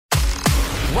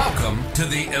Welcome to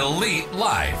the Elite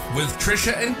Life with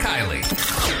Trisha and Kylie.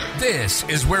 This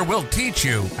is where we'll teach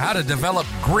you how to develop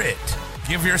grit,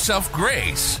 give yourself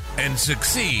grace, and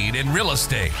succeed in real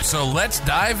estate. So let's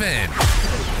dive in.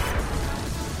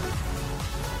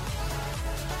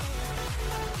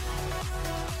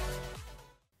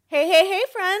 Hey,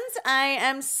 friends. I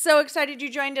am so excited you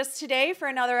joined us today for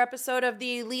another episode of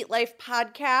the Elite Life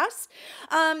podcast.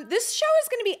 This show is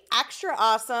going to be extra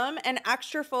awesome and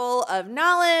extra full of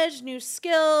knowledge, new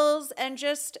skills, and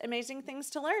just amazing things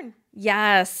to learn.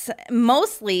 Yes,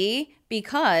 mostly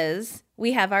because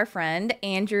we have our friend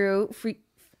Andrew.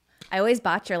 I always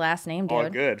botch your last name, dude. Oh,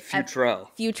 good. Futrell.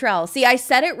 Futrell. See, I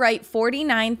said it right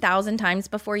 49,000 times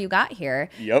before you got here.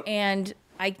 Yep. And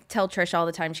I tell Trish all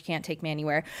the time she can't take me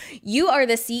anywhere. You are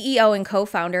the CEO and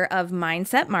co-founder of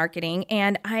Mindset Marketing,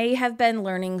 and I have been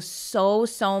learning so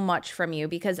much from you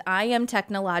because I am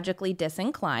technologically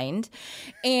disinclined,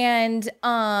 and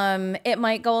it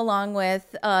might go along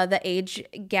with the age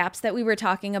gaps that we were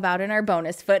talking about in our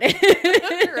bonus footage.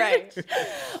 Right.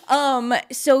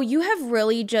 So you have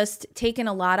really just taken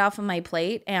a lot off of my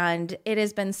plate, and it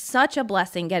has been such a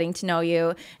blessing getting to know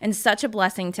you and such a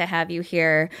blessing to have you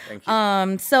here. Thank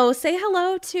you. So say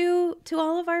hello to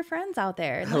all of our friends out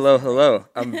there. Hello.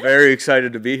 I'm very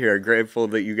excited to be here. Grateful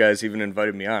that you guys even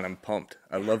invited me on. I'm pumped.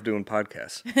 I love doing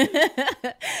podcasts.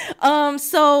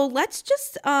 So let's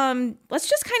just kind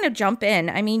of jump in.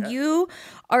 I mean, You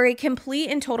are a complete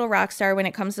and total rock star when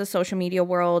it comes to the social media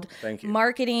world. Thank you.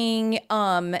 Marketing,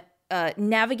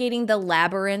 navigating the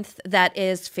labyrinth that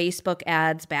is Facebook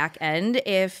ads back end.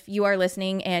 If you are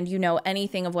listening and you know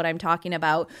anything of what I'm talking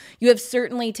about, you have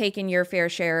certainly taken your fair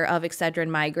share of Excedrin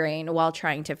migraine while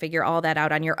trying to figure all that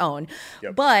out on your own.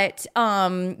 Yep. But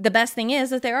the best thing is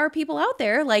that there are people out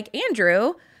there like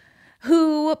Andrew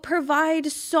who provide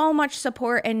so much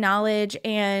support and knowledge.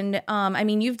 And I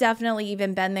mean, you've definitely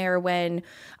even been there when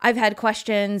I've had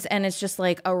questions and it's just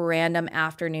like a random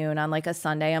afternoon on like a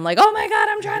Sunday. I'm like, oh my God,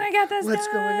 I'm trying to get this What's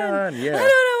done. going on? Yeah. I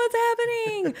don't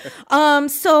know what's happening.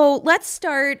 So let's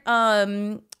start.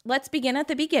 Let's begin at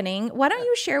the beginning. Why don't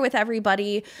you share with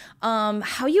everybody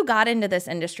how you got into this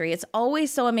industry? It's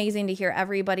always so amazing to hear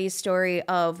everybody's story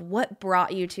of what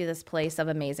brought you to this place of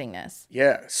amazingness.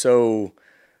 Yeah. So,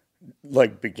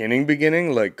 like beginning,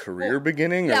 like career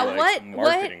beginning, Yeah, or like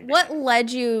marketing what led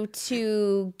you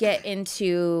to get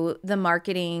into the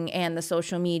marketing and the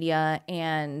social media?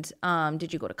 And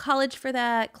did you go to college for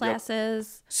that,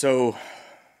 classes?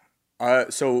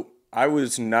 Yep. So I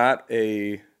was not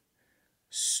a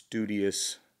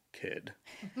studious kid.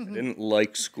 I didn't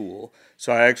like school.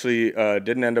 So I actually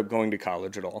didn't end up going to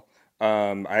college at all.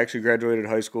 I actually graduated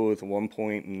high school with a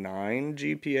 1.9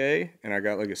 GPA, and I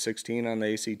got like a 16 on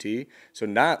the ACT, so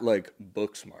not like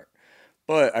book smart.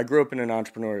 But I grew up in an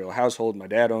entrepreneurial household. My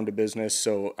dad owned a business,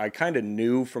 so I kind of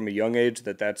knew from a young age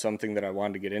that that's something that I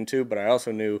wanted to get into, but I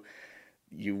also knew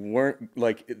you weren't,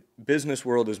 like, business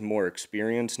world is more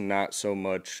experience, not so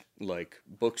much like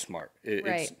book smart. Right.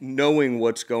 It's knowing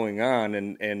what's going on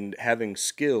and having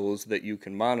skills that you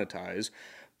can monetize,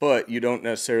 but you don't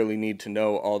necessarily need to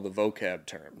know all the vocab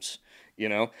terms, you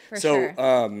know? For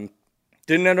sure.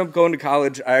 Didn't end up going to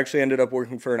college. I actually ended up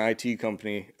working for an IT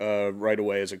company right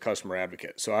away as a customer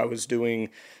advocate. So I was doing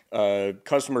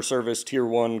customer service, tier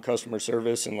 1 customer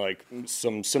service, and like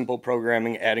some simple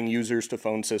programming, adding users to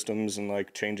phone systems and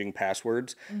like changing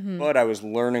passwords. Mm-hmm. But I was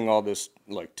learning all this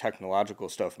like technological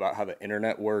stuff about how the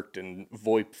internet worked and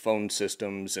VoIP phone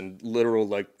systems and literal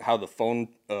like how the phone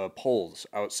poles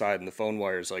outside and the phone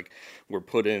wires like were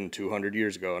put in 200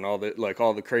 years ago, and all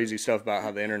the crazy stuff about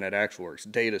how the internet actually works,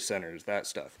 data centers, that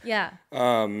stuff. Yeah.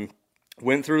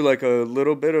 Went through like a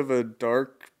little bit of a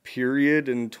dark period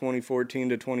in 2014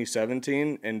 to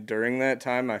 2017, and during that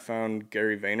time I found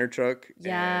Gary Vaynerchuk and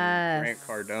Grant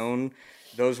Cardone.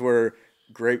 Those were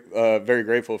great, very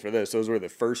grateful for this. Those were the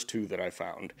first two that I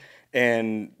found.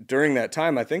 And during that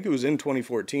time, I think it was in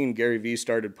 2014, Gary Vee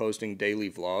started posting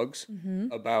daily vlogs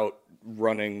about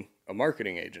running a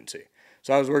marketing agency.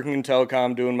 So I was working in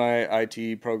telecom, doing my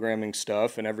IT programming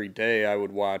stuff, and every day I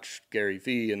would watch Gary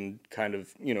Vee and kind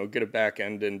of, get a back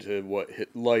end into what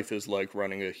life is like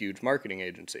running a huge marketing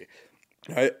agency.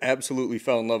 I absolutely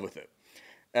fell in love with it.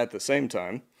 At the same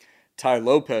time, Ty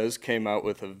Lopez came out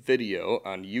with a video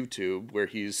on YouTube where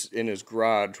he's in his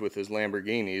garage with his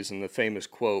Lamborghinis, and the famous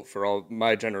quote, for all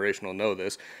my generation will know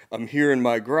this, "I'm here in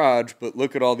my garage, but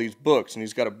look at all these books," and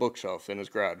he's got a bookshelf in his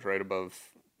garage right above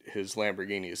his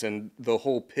Lamborghinis. And the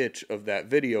whole pitch of that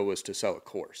video was to sell a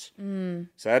course.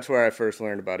 So that's where I first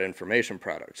learned about information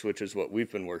products, which is what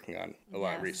we've been working on a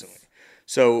lot recently.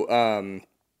 So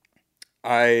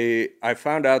I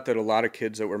found out that a lot of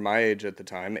kids that were my age at the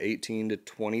time, 18 to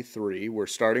 23, were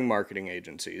starting marketing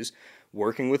agencies,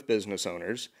 working with business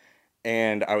owners,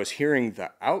 and I was hearing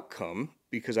the outcome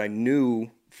because I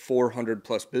knew 400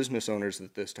 plus business owners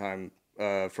at this time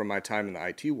from my time in the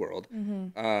IT world,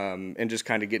 and just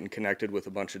kind of getting connected with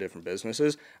a bunch of different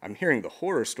businesses. I'm hearing the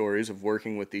horror stories of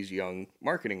working with these young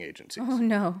marketing agencies. Oh,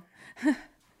 no.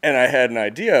 And I had an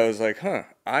idea. I was like,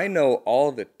 I know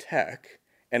all the tech,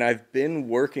 and I've been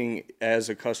working as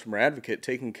a customer advocate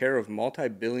taking care of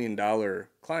multi-billion-dollar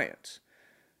clients.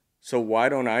 So why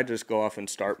don't I just go off and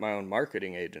start my own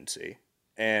marketing agency?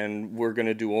 And we're going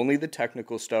to do only the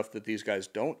technical stuff that these guys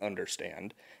don't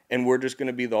understand. And we're just going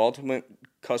to be the ultimate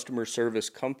customer service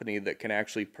company that can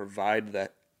actually provide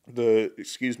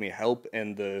help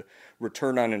and the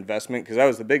return on investment. Because that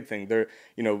was the big thing.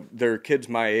 They're kids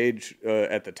my age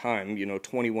at the time,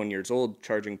 21 years old,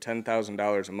 charging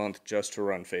 $10,000 a month just to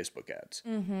run Facebook ads.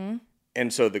 Mm-hmm.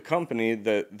 And so the company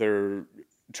that they're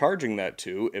charging that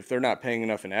to, if they're not paying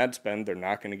enough in ad spend, they're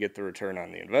not going to get the return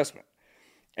on the investment.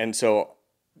 And so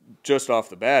just off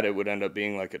the bat, it would end up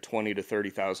being like a $20,000 to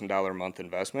 $30,000 a month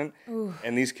investment. Ooh.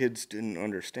 And these kids didn't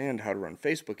understand how to run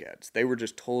Facebook ads. They were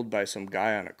just told by some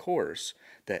guy on a course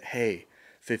that, hey,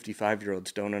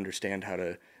 55-year-olds don't understand how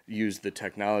to use the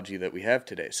technology that we have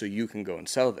today, so you can go and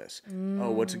sell this.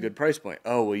 Oh, what's a good price point?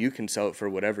 Oh, well, you can sell it for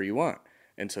whatever you want.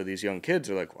 And so these young kids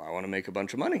are like, well, I want to make a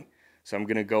bunch of money. So I'm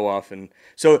going to go off and...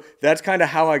 So that's kind of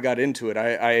how I got into it.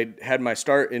 I had my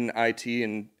start in IT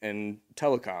and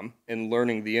telecom and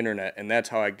learning the internet, and that's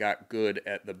how I got good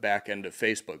at the back end of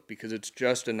Facebook, because it's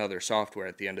just another software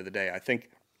at the end of the day. I think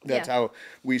that's how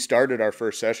we started our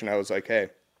first session. I was like, hey,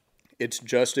 it's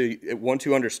just once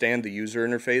you understand the user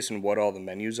interface and what all the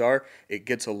menus are, it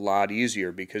gets a lot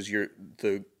easier because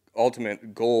the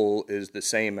ultimate goal is the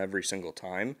same every single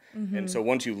time. Mm-hmm. And so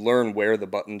once you learn where the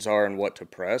buttons are and what to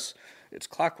press, it's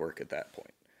clockwork at that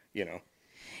point,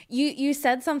 You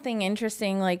said something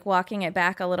interesting, like walking it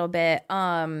back a little bit.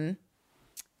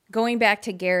 Going back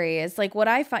to Gary is like what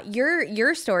I find.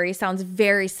 Your story sounds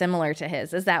very similar to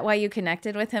his. Is that why you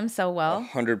connected with him so well?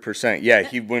 100%. Yeah,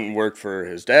 he went and worked for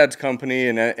his dad's company,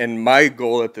 and my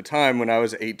goal at the time when I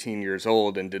was 18 years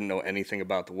old and didn't know anything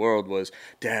about the world was,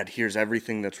 Dad, here's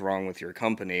everything that's wrong with your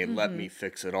company. Let me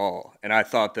fix it all. And I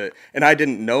thought that, and I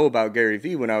didn't know about Gary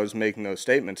Vee when I was making those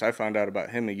statements. I found out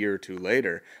about him a year or two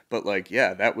later. But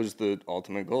that was the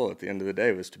ultimate goal at the end of the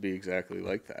day, was to be exactly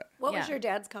like that. What was your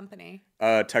dad's company?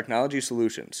 Technology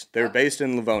Solutions. They're based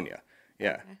in Livonia.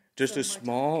 Yeah. Okay. Just a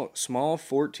small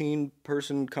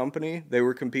 14-person company. They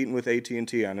were competing with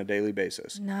AT&T on a daily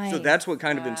basis. Nice. So that's what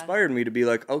kind of inspired me to be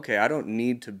like, okay, I don't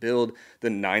need to build the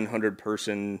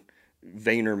 900-person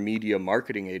VaynerMedia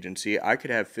marketing agency. I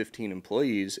could have 15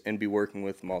 employees and be working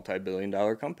with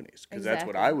multi-billion-dollar companies, because that's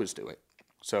what I was doing.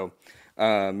 So,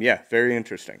 very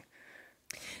interesting.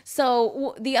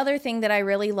 So the other thing that I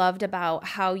really loved about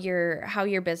how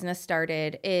your business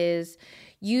started is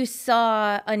you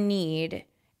saw a need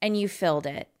and you filled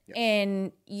it. Yes.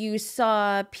 And you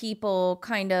saw people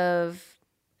kind of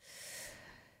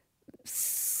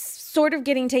sort of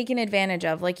getting taken advantage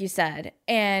of, like you said,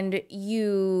 and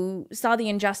you saw the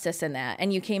injustice in that,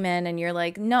 and you came in and you're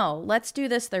like, no, let's do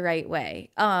this the right way.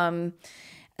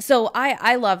 So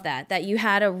I love that you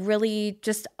had a really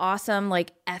just awesome,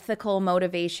 like, ethical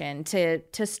motivation to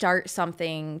start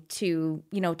something to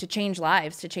change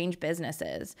lives, to change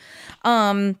businesses.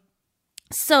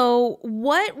 So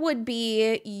what would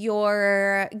be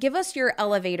give us your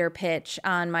elevator pitch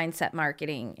on mindset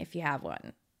marketing, if you have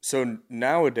one. So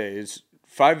nowadays,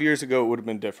 5 years ago, it would have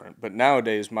been different, but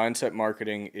nowadays mindset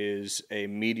marketing is a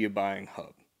media buying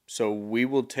hub. So we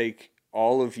will take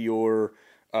all of your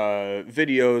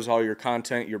videos, all your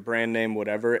content, your brand name,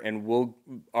 whatever, and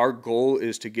our goal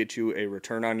is to get you a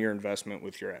return on your investment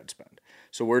with your ad spend.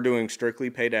 So we're doing strictly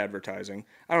paid advertising.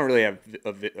 I don't really have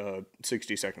a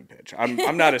 60-second pitch.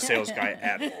 I'm not a sales guy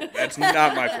at all. That's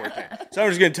not my forte. So I'm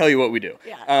just going to tell you what we do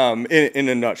in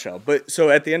a nutshell. But so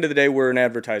at the end of the day, we're an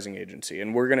advertising agency,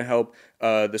 and we're going to help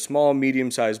the small,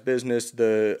 medium-sized business,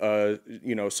 the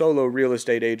solo real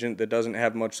estate agent that doesn't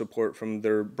have much support from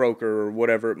their broker or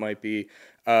whatever it might be,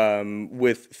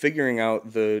 with figuring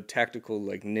out the tactical,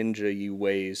 like, ninja-y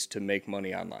ways to make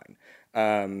money online.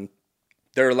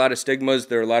 There are a lot of stigmas.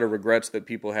 There are a lot of regrets that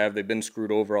people have. They've been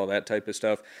screwed over, all that type of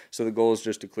stuff. So the goal is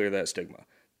just to clear that stigma.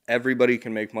 Everybody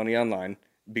can make money online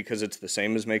because it's the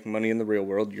same as making money in the real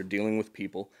world. You're dealing with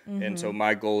people. Mm-hmm. And so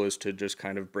my goal is to just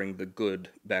kind of bring the good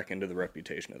back into the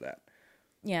reputation of that.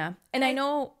 Yeah. And I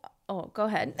know... Oh, go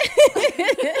ahead.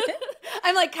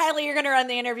 I'm like, Kylie, you're going to run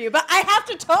the interview, but I have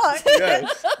to talk.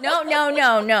 Yes.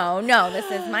 No.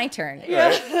 This is my turn.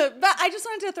 Yeah. But I just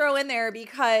wanted to throw in there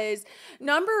because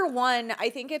number one, I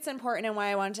think it's important and why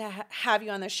I wanted to have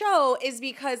you on the show is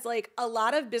because like a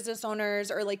lot of business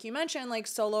owners or like you mentioned, like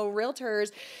solo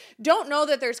realtors don't know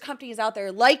that there's companies out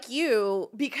there like you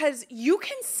because you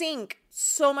can sink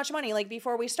so much money. Like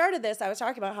before we started this, I was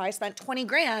talking about how I spent 20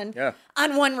 grand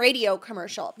on one radio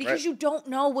commercial because you don't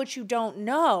know what you don't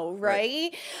know,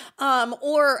 right?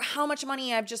 Or how much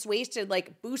money I've just wasted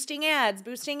like boosting ads.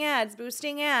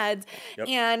 Yep.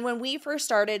 And when we first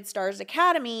started Stars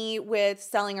Academy with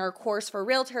selling our course for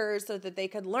realtors so that they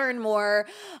could learn more,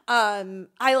 I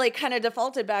like kind of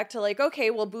defaulted back to like,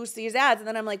 okay, we'll boost these ads. And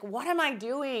then I'm like, what am I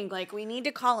doing? Like we need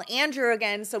to call Andrew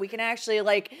again so we can actually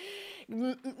like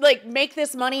make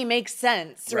this money make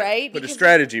sense, right? Put a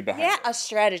strategy behind it. Yeah, a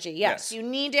strategy. Yes. You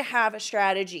need to have a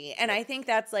strategy. And I think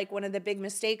that's like one of the big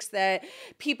mistakes that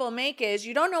people make is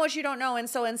you don't know what you don't know. And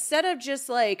so instead of just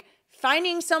like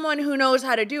finding someone who knows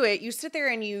how to do it, you sit there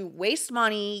and you waste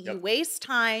money, you waste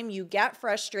time, you get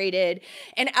frustrated,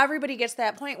 and everybody gets to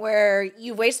that point where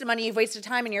you've wasted money, you've wasted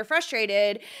time, and you're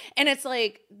frustrated. And it's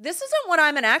like, this isn't what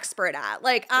I'm an expert at.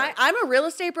 Like, I'm a real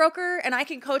estate broker, and I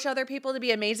can coach other people to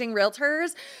be amazing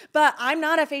realtors, but I'm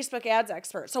not a Facebook ads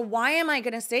expert. So why am I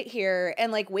going to sit here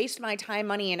and like waste my time,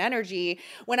 money, and energy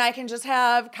when I can just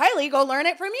have Kylie go learn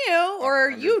it from you,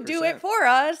 or 100%. You do it for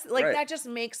us? Like, that just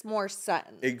makes more sense.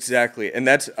 Exactly. And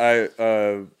that's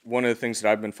one of the things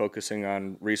that I've been focusing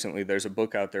on recently. There's a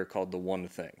book out there called The One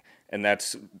Thing. And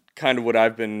that's kind of what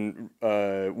I've been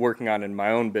working on in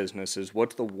my own business is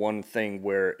what's the one thing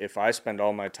where if I spend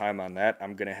all my time on that,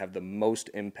 I'm going to have the most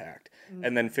impact.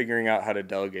 And then figuring out how to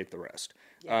delegate the rest.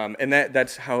 Yeah. And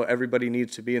that's how everybody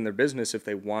needs to be in their business if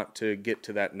they want to get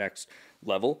to that next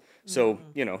level. So,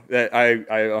 that I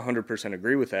 100%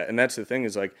 agree with that. And that's the thing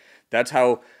is like, that's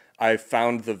how I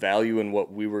found the value in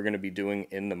what we were going to be doing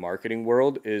in the marketing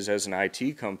world is as an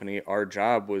IT company, our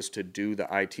job was to do the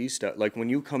IT stuff. Like when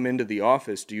you come into the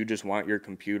office, do you just want your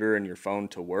computer and your phone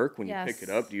to work? When you pick it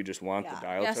up, do you just want the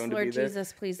dial tone to be there? Yes, Lord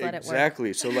Jesus, please let it work.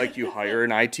 Exactly. So like you hire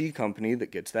an IT company that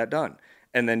gets that done.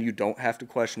 And then you don't have to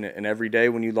question it. And every day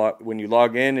when you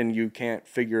log in and you can't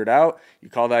figure it out, you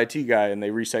call the IT guy and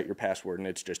they reset your password and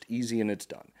it's just easy and it's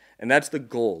done. And that's the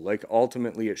goal. Like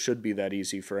ultimately it should be that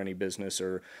easy for any business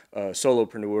or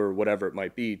solopreneur or whatever it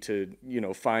might be to,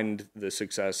 find the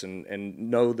success and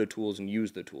know the tools and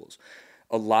use the tools.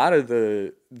 A lot of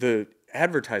the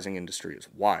advertising industry is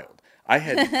wild. I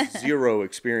had zero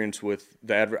experience with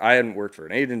I hadn't worked for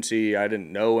an agency. I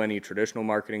didn't know any traditional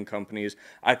marketing companies.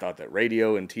 I thought that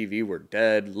radio and TV were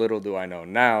dead. Little do I know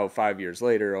now, 5 years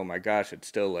later, oh my gosh, it's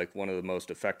still like one of the most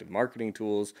effective marketing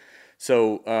tools.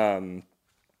 So,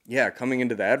 coming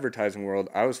into the advertising world,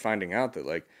 I was finding out that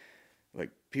like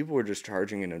people were just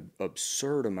charging an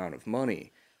absurd amount of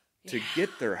money to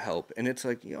get their help. And it's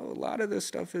like, a lot of this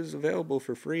stuff is available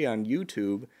for free on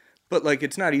YouTube, but like,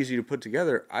 it's not easy to put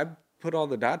together. I put all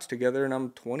the dots together and I'm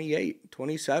 28,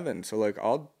 27. So like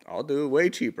I'll do it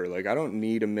way cheaper. Like I don't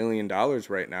need $1 million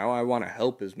right now. I want to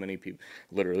help as many people,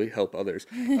 literally help others.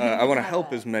 I want to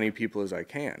help as many people as I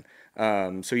can.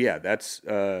 That's,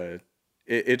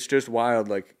 it's just wild.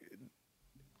 Like,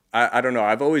 I don't know.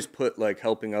 I've always put like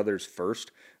helping others first,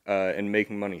 and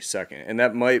making money second. And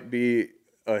that might be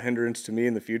a hindrance to me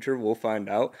in the future. We'll find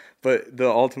out. But the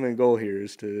ultimate goal here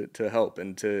is to help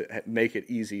and to make it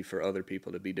easy for other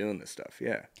people to be doing this stuff.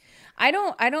 Yeah. I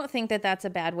don't think that that's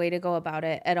a bad way to go about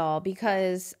it at all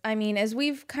because, I mean, as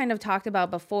we've kind of talked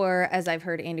about before, as I've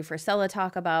heard Andy Frisella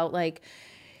talk about, like,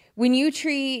 when you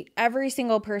treat every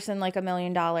single person like $1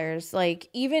 million, like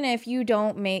even if you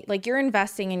don't make, like you're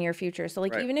investing in your future. So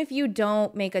like, even if you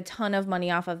don't make a ton of money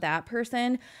off of that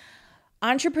person,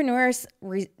 entrepreneurs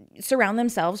surround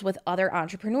themselves with other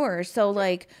entrepreneurs. So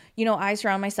like, I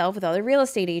surround myself with other real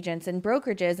estate agents and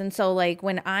brokerages. And so like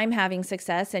when I'm having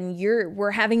success and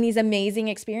we're having these amazing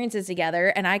experiences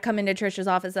together and I come into Trisha's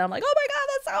office and I'm like, oh my God,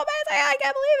 that's so amazing. I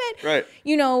can't believe it. Right.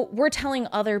 We're telling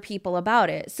other people about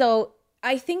it. So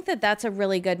I think that that's a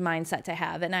really good mindset to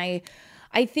have. And I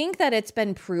think that it's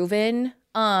been proven.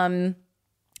 No,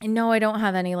 I don't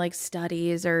have any like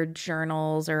studies or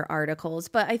journals or articles,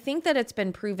 but I think that it's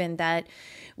been proven that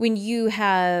when you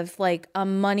have like a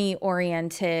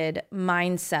money-oriented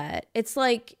mindset, it's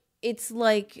like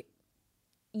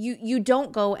you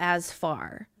don't go as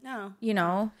far.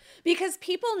 No. Because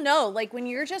people know, like when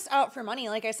you're just out for money,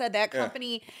 like I said, that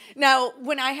company, now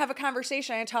when I have a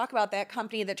conversation, I talk about that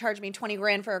company that charged me 20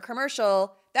 grand for a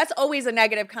commercial, that's always a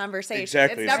negative conversation.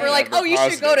 Exactly. It's never It's like, never oh, you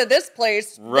should go to this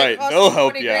place. Right. That costs They'll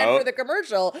help 20 you grand out. for the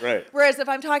commercial. Right. Whereas if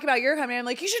I'm talking about your company, I'm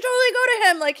like, you should totally go to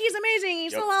him. Like, he's amazing.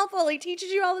 He's Yep. so helpful. He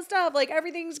teaches you all the stuff. Like,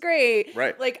 everything's great.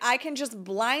 Right. Like, I can just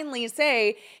blindly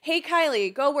say, hey,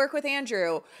 Kylie, go work with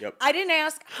Andrew. Yep. I didn't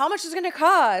ask how much it's going to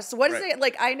cost. What is Right. it?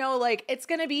 Like, I know, like, it's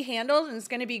going to be handled and it's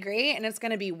going to be great and it's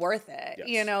going to be worth it, Yes.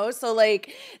 you know? So,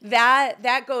 like,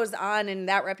 that goes on and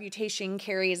that reputation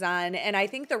carries on. And I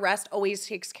think the rest always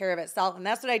takes care of itself. And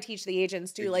that's what I teach the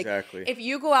agents too. Exactly. Like, if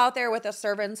you go out there with a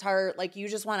servant's heart, like you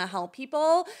just want to help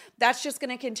people, that's just going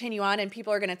to continue on, and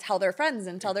people are going to tell their friends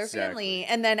and tell their family,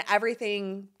 and then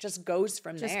everything just goes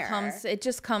from there. It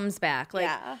just comes back. Like,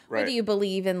 Yeah. whether Right. you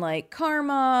believe in like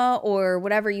karma or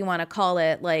whatever you want to call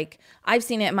it, like I've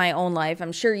seen it in my own life.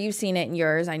 I'm sure you've seen it in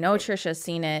yours. I know Trisha's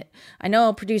seen it. I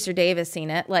know producer Dave has seen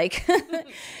it. Like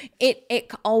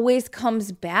it always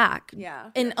comes back.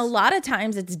 Yeah. And a lot of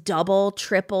times it's double,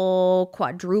 triple,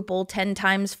 quadruple, 10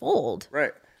 times fold.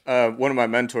 Right. One of my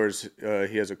mentors,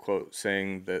 he has a quote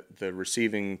saying that the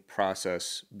receiving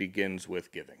process begins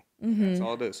with giving. That's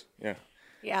all it is. Yeah.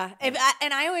 Yeah. And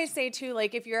I always say too,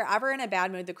 like, if you're ever in a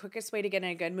bad mood, the quickest way to get in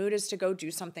a good mood is to go do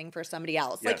something for somebody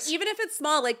else. Yes. Like, even if it's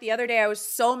small, like the other day I was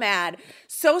so mad,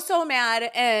 so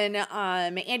mad. And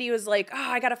Andy was like, oh,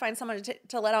 I got to find someone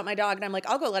to let out my dog. And I'm like,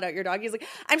 I'll go let out your dog. He's like,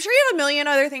 I'm sure you have a million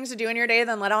other things to do in your day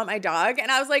than let out my dog.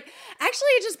 And I was like, actually,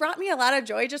 it just brought me a lot of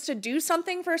joy just to do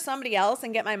something for somebody else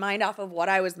and get my mind off of what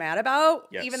I was mad about,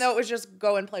 Yes. even though it was just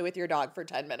go and play with your dog for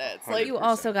 10 minutes. Like, You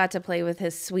also got to play with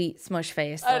his sweet smush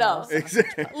face. I know.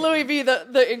 Louis V,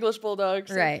 the English bulldog.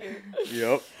 So Right. cute.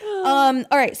 Yep. All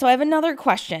right, so I have another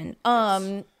question.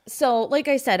 So like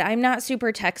I said, I'm not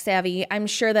super tech savvy. I'm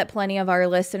sure that plenty of our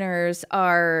listeners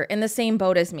are in the same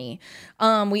boat as me.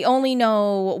 We only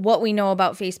know what we know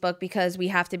about Facebook because we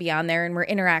have to be on there and we're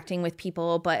interacting with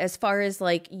people. But as far as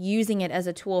like using it as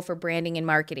a tool for branding and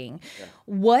marketing,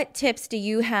 what tips do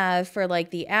you have for like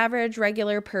the average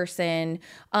regular person?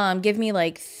 Give me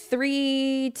like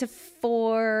 3 to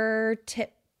 4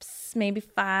 tips, maybe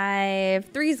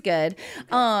 5. 3's good.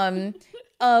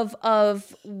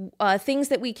 Of things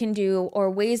that we can do or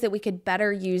ways that we could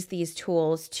better use these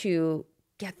tools to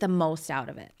get the most out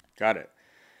of it. Got it.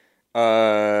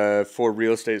 For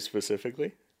real estate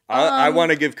specifically, I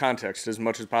want to give context as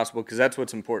much as possible because that's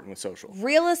what's important with social.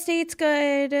 Real estate's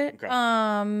good.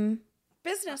 Okay.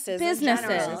 Businesses. Businesses. In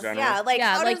general. In general. Yeah. Like,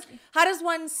 Yeah, how does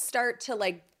one start to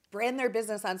like brand their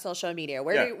business on social media?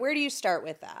 Where do you start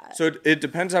with that? So it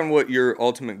depends on what your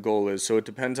ultimate goal is. So it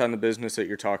depends on the business that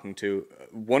you're talking to.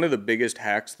 One of the biggest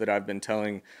hacks that I've been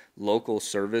telling local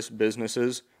service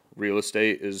businesses, real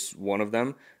estate is one of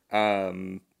them.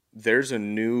 There's a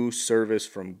new service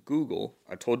from Google.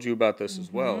 I told you about this as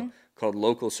well, called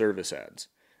local service ads.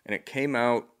 And it came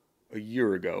out a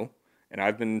year ago. And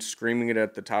I've been screaming it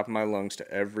at the top of my lungs to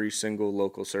every single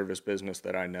local service business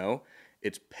that I know.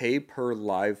 It's pay per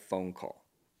live phone call.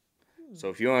 So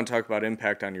if you want to talk about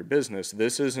impact on your business,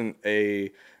 this isn't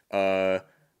a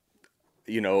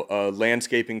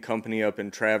landscaping company up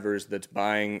in Traverse that's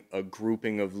buying a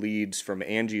grouping of leads from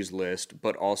Angie's List,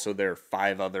 but also there are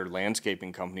 5 other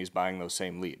landscaping companies buying those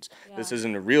same leads. Yeah. This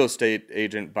isn't a real estate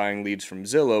agent buying leads from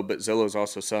Zillow, but Zillow's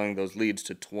also selling those leads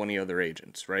to 20 other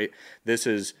agents, right? This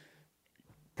is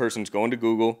person's going to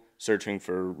Google, searching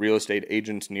for real estate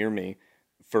agents near me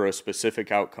for a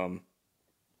specific outcome,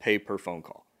 pay per phone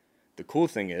call. The cool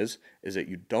thing is that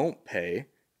you don't pay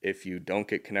if you don't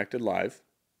get connected live,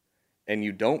 and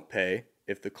you don't pay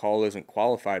if the call isn't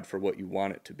qualified for what you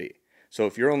want it to be. So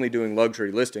if you're only doing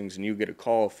luxury listings and you get a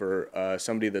call for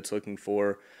somebody that's looking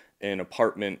for an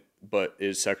apartment but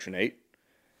is Section 8,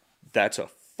 that's a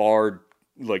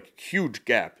huge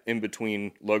gap in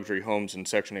between luxury homes and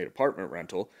Section 8 apartment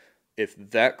rental. If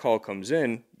that call comes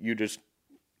in, you just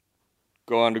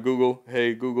go on to Google,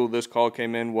 hey, Google, this call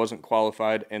came in, wasn't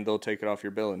qualified, and they'll take it off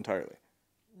your bill entirely.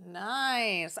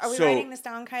 Nice. Are we writing this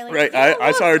down, Kylie? Right.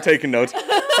 I saw her taking notes.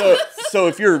 So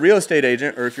if you're a real estate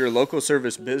agent or if you're a local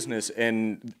service business,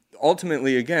 and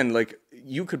ultimately, again, like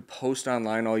you could post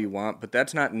online all you want, but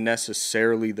that's not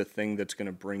necessarily the thing that's going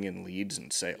to bring in leads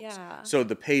and sales. Yeah. So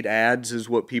the paid ads is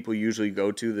what people usually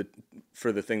go to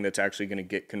for the thing that's actually going to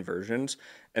get conversions.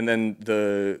 And then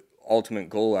the ultimate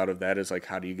goal out of that is like,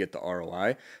 how do you get the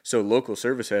ROI? So local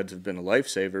service ads have been a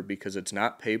lifesaver because it's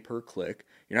not pay per click.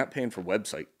 You're not paying for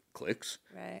website clicks.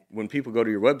 Right. When people go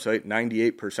to your website,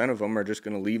 98% of them are just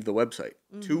going to leave the website.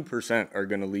 2% are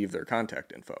going to leave their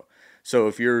contact info. So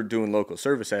if you're doing local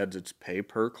service ads, it's pay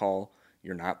per call.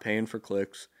 You're not paying for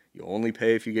clicks. You only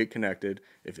pay if you get connected.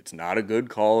 If it's not a good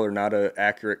call or not an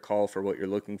accurate call for what you're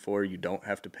looking for, you don't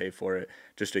have to pay for it.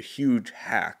 Just a huge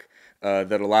hack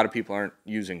that a lot of people aren't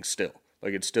using still.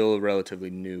 Like, it's still a relatively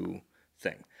new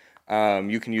thing.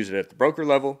 You can use it at the broker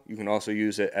level. You can also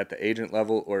use it at the agent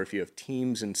level, or if you have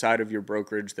teams inside of your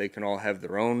brokerage, they can all have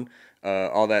their own,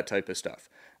 all that type of stuff.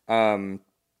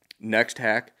 Next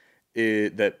hack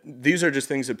is that these are just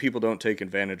things that people don't take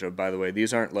advantage of, by the way.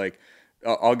 These aren't like,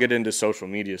 I'll get into social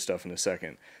media stuff in a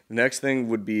second. The next thing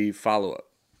would be follow-up.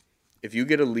 If you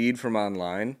get a lead from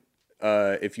online,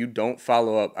 if you don't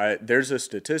follow up, there's a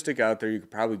statistic out there. You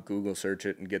could probably Google search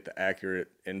it and get the accurate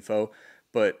info.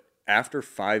 But after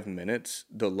 5 minutes,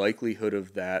 the likelihood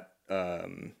of that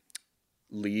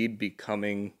lead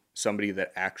becoming somebody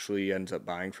that actually ends up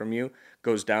buying from you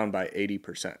goes down by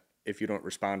 80% if you don't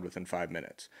respond within 5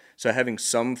 minutes. So having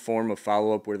some form of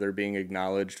follow-up where they're being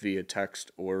acknowledged via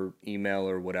text or email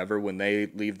or whatever when they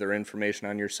leave their information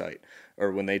on your site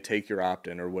or when they take your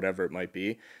opt-in or whatever it might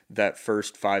be, that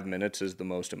first 5 minutes is the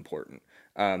most important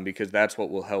because that's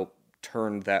what will help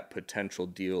turn that potential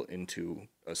deal into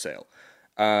a sale.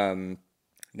 Now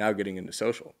getting into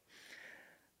social.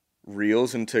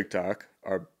 Reels and TikTok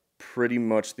are pretty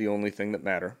much the only thing that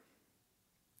matter.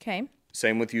 Okay.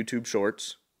 Same with YouTube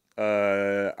Shorts.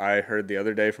 I heard the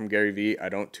other day from Gary Vee, I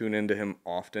don't tune into him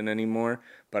often anymore,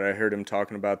 but I heard him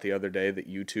talking about the other day that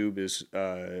YouTube is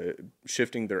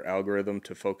shifting their algorithm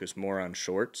to focus more on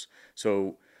shorts.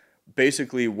 So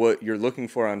basically what you're looking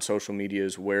for on social media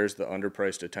is where's the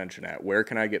underpriced attention at? Where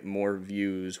can I get more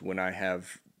views when I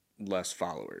have less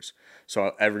followers?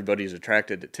 So everybody's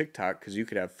attracted to TikTok because you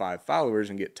could have 5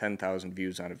 followers and get 10,000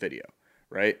 views on a video,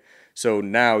 right? So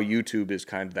now YouTube is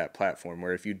kind of that platform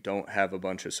where if you don't have a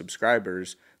bunch of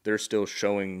subscribers, they're still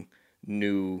showing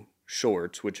new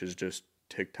shorts, which is just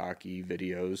TikTok-y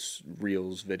videos,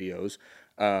 Reels videos.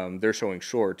 They're showing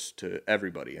shorts to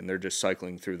everybody, and they're just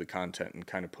cycling through the content and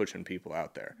kind of pushing people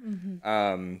out there.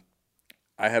 Mm-hmm.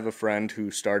 I have a friend who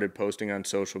started posting on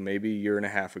social maybe a year and a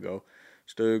half ago.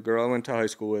 Just a girl I went to high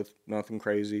school with, nothing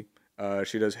crazy.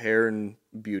 She does hair and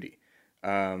beauty.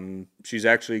 She's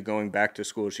actually going back to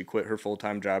school. She quit her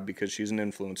full-time job because she's an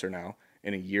influencer now.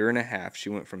 In a year and a half, she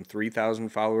went from 3,000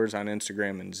 followers on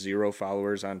Instagram and 0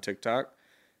 followers on TikTok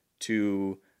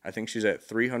to, I think she's at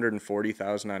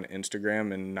 340,000 on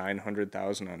Instagram and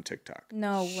 900,000 on TikTok.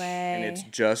 No way. And it's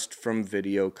just from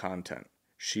video content.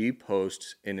 She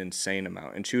posts an insane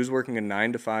amount. And she was working a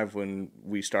 9 to 5 when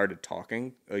we started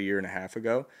talking a year and a half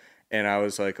ago. And I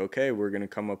was like, okay, we're going to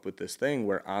come up with this thing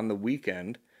where on the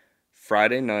weekend,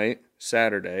 Friday night,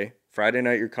 Saturday, Friday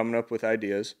night you're coming up with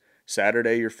ideas,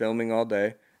 Saturday you're filming all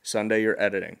day, Sunday you're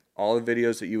editing. All the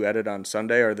videos that you edit on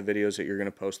Sunday are the videos that you're going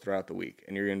to post throughout the week.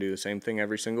 And you're going to do the same thing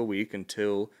every single week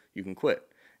until you can quit.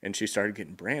 And she started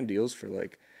getting brand deals for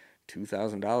like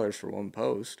 $2,000 for one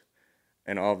post.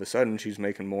 And all of a sudden, she's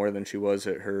making more than she was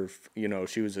at her,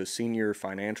 she was a senior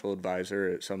financial advisor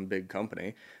at some big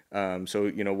company.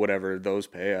 So, whatever those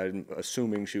pay, I'm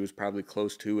assuming she was probably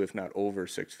close to, if not over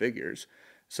 6 figures.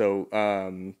 So,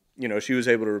 she was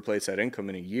able to replace that income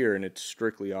in a year, and it's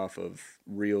strictly off of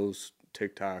Reels,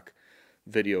 TikTok,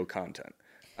 video content.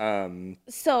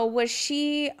 So was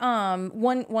she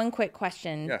one quick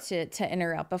question to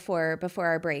interrupt before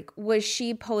our break. Was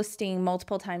she posting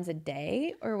multiple times a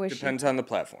day or was Depends on the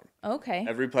platform. Okay.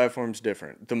 Every platform's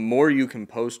different. The more you can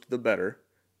post, the better,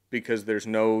 because there's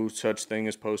no such thing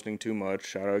as posting too much.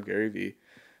 Shout out Gary Vee.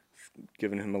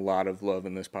 Giving him a lot of love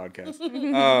in this podcast.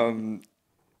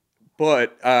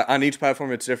 But on each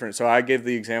platform, it's different. So I gave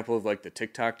the example of like the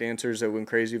TikTok dancers that went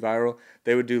crazy viral.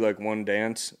 They would do like one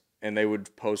dance and they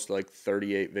would post like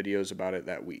 38 videos about it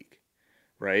that week,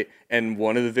 right? And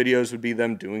one of the videos would be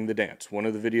them doing the dance. One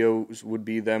of the videos would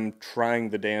be them trying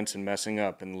the dance and messing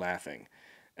up and laughing.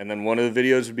 And then one of the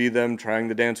videos would be them trying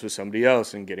the dance with somebody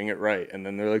else and getting it right. And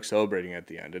then they're like celebrating at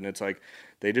the end. And it's like,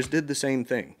 they just did the same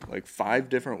thing, like 5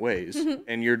 different ways.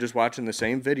 And you're just watching the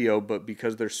same video, but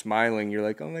because they're smiling, you're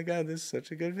like, oh my God, this is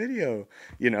such a good video.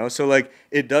 So like,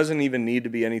 it doesn't even need to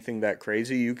be anything that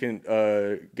crazy. You can,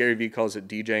 Gary Vee calls it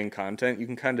DJing content. You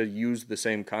can kind of use the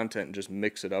same content and just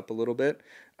mix it up a little bit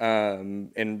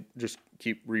and just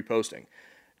keep reposting.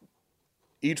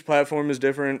 Each platform is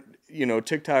different.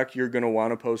 TikTok, you're going to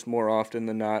want to post more often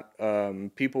than not.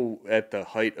 People at the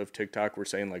height of TikTok were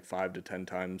saying like 5 to 10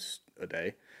 times a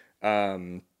day.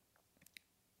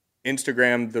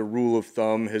 Instagram, the rule of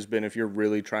thumb has been if you're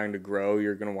really trying to grow,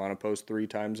 you're going to want to post 3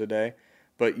 times a day.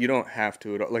 But you don't have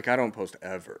to at all. Like, I don't post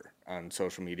ever on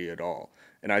social media at all.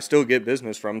 And I still get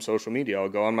business from social media. I'll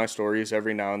go on my stories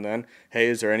every now and then. Hey,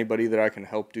 is there anybody that I can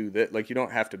help do that? Like, you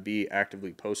don't have to be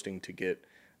actively posting to get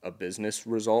a business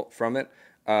result from it.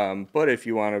 But if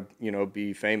you want to,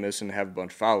 be famous and have a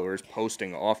bunch of followers,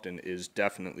 posting often is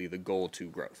definitely the goal to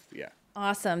growth. Yeah.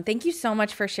 Awesome. Thank you so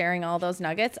much for sharing all those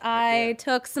nuggets. I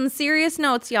took some serious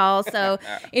notes, y'all. So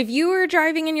if you were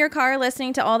driving in your car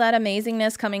listening to all that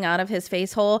amazingness coming out of his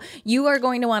face hole, you are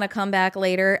going to want to come back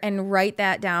later and write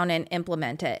that down and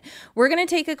implement it. We're going to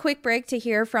take a quick break to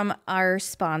hear from our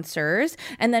sponsors,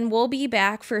 and then we'll be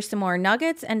back for some more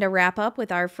nuggets and to wrap up with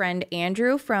our friend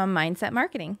Andrew from Mindset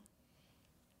Marketing.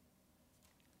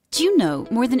 Do you know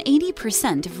more than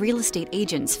 80% of real estate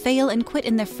agents fail and quit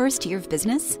in their first year of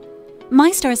business?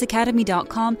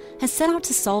 MyStarsAcademy.com has set out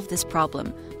to solve this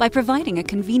problem by providing a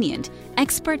convenient,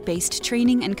 expert-based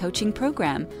training and coaching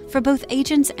program for both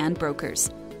agents and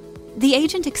brokers. The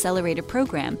Agent Accelerator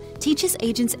program teaches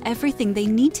agents everything they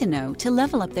need to know to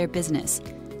level up their business,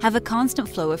 have a constant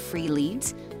flow of free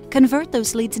leads, convert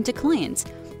those leads into clients,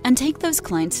 and take those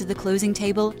clients to the closing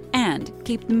table and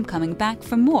keep them coming back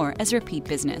for more as repeat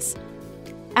business.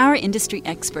 Our industry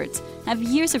experts have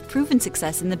years of proven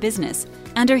success in the business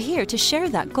and are here to share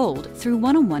that gold through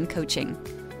one-on-one coaching.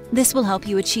 This will help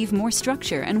you achieve more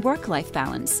structure and work-life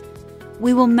balance.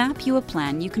 We will map you a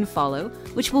plan you can follow,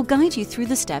 which will guide you through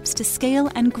the steps to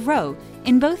scale and grow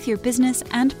in both your business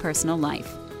and personal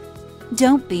life.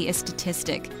 Don't be a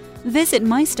statistic. Visit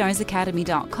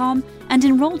MyStarsAcademy.com and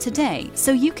enroll today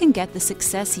so you can get the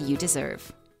success you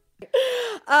deserve.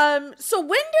 So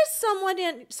when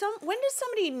does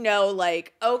somebody know,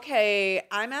 like, okay,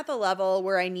 I'm at the level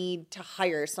where I need to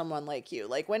hire someone like you?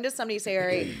 Like, when does somebody say, all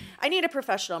right, I need a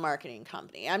professional marketing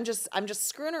company. I'm just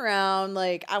screwing around.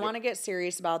 Like, I want to get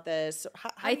serious about this.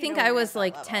 I think I was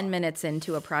like level? 10 minutes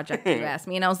into a project you asked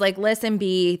me, and I was like, listen,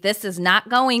 B, this is not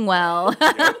going well.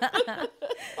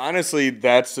 Honestly,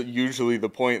 that's usually the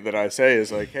point that I say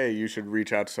is like, hey, you should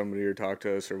reach out to somebody or talk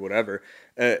to us or whatever.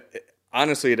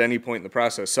 Honestly, at any point in the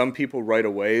process, some people right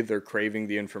away, they're craving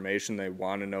the information. They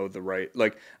want to know the right,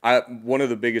 one of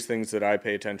the biggest things that I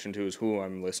pay attention to is who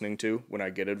I'm listening to when I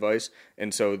get advice.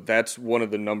 And so that's one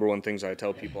of the number one things I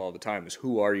tell people all the time is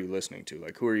who are you listening to?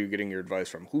 Like, who are you getting your advice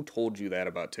from? Who told you that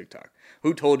about TikTok?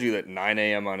 Who told you that 9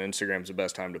 a.m. on Instagram is the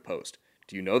best time to post?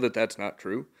 Do you know that that's not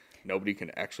true? Nobody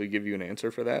can actually give you an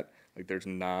answer for that. Like, there's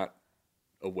not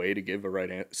a way to give a right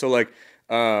answer. So,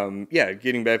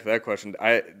 getting back to that question,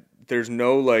 there's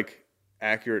no,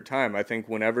 accurate time. I think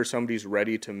whenever somebody's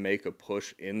ready to make a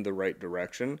push in the right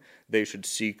direction, they should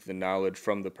seek the knowledge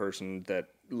from the person that,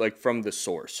 from the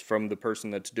source, from the person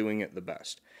that's doing it the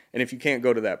best. And if you can't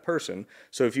go to that person,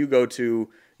 so if you go to,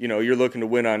 you're looking to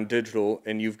win on digital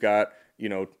and you've got,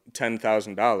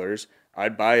 $10,000,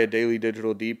 I'd buy a daily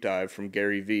digital deep dive from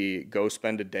Gary Vee, go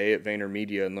spend a day at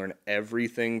VaynerMedia and learn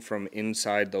everything from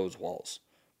inside those walls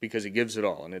because he gives it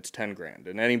all and it's $10,000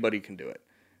 and anybody can do it.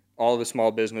 All the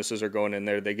small businesses are going in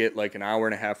there. They get like an hour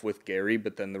and a half with Gary,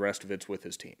 but then the rest of it's with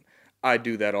his team. I'd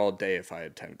do that all day if I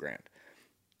had $10,000.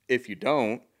 If you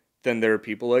don't, then there are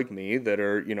people like me that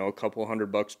are, a couple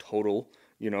 $100 total,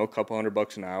 a couple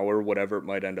 $100 an hour, whatever it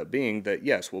might end up being, that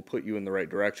yes, will put you in the right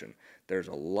direction. There's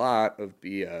a lot of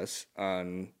BS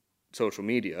on social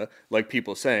media, like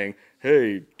people saying,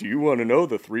 hey, do you want to know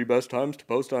the 3 best times to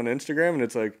post on Instagram? And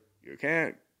it's like, you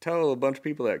can't tell a bunch of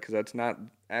people that because that's not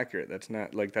accurate. That's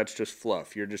not, that's just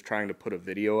fluff. You're just trying to put a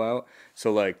video out.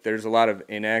 So, there's a lot of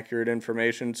inaccurate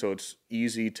information, so it's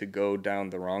easy to go down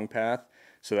the wrong path.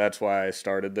 So that's why I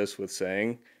started this with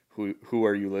saying, who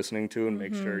are you listening to, and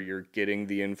make sure you're getting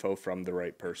the info from the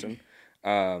right person.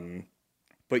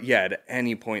 But yeah, at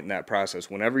any point in that process,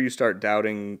 whenever you start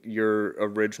doubting your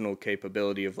original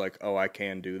capability of I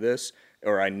can do this,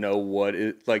 or I know what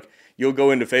it, you'll go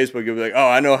into Facebook, you'll be like, oh,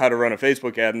 I know how to run a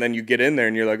Facebook ad. And then you get in there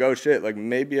and you're like, oh shit,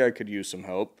 maybe I could use some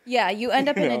help. Yeah. You end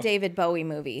up in a David Bowie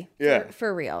movie.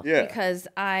 For real. Yeah. Because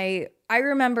I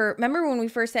remember when we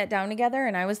first sat down together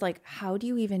and I was like, how do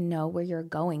you even know where you're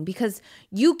going? Because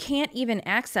you can't even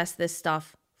access this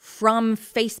stuff from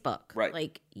Facebook.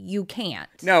 Right. You can't.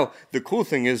 Now, the cool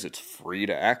thing is it's free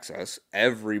to access.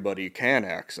 Everybody can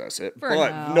access it. For but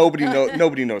now.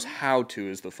 nobody knows how to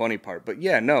is the funny part. But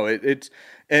yeah, no, it's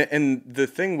and the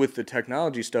thing with the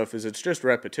technology stuff is it's just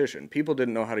repetition. People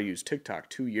didn't know how to use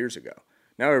TikTok 2 years ago.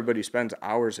 Now everybody spends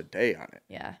hours a day on it.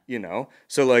 Yeah.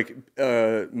 So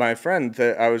my friend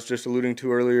that I was just alluding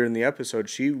to earlier in the episode,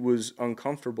 she was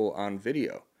uncomfortable on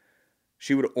video.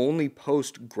 She would only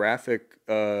post graphic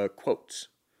quotes.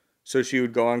 So she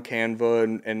would go on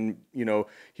Canva and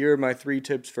here are my 3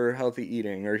 tips for healthy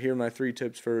eating, or here are my 3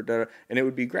 tips for, and it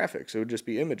would be graphics. It would just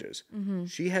be images. Mm-hmm.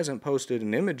 She hasn't posted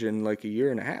an image in a year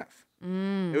and a half.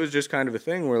 It was just kind of a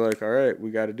thing where all right,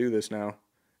 we got to do this now.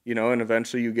 you know, and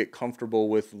eventually you get comfortable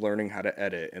with learning how to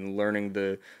edit and learning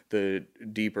the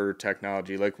deeper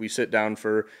technology. Like we sit down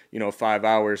for, 5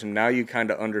 hours, and now you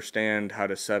kind of understand how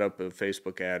to set up a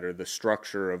Facebook ad or the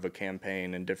structure of a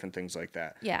campaign and different things like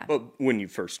that. Yeah. But when you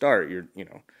first start,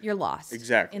 you're lost.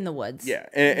 Exactly. In the woods. Yeah.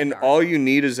 And all you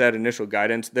need is that initial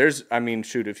guidance.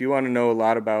 If you want to know a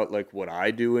lot about like what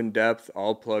I do in depth,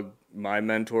 I'll plug my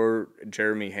mentor,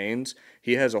 Jeremy Haynes.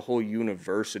 He has a whole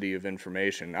university of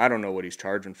information. I don't know what he's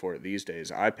charging for it these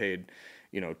days. I paid,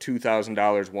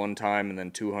 $2,000 one time and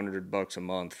then $200 a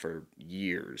month for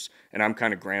years. And I'm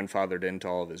kind of grandfathered into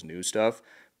all of his new stuff,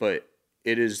 but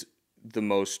it is the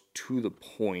most to the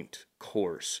point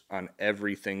course on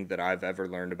everything that I've ever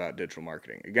learned about digital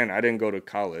marketing. Again, I didn't go to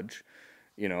college.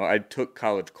 I took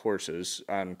college courses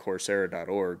on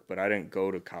Coursera.org, but I didn't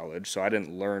go to college, so I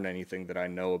didn't learn anything that I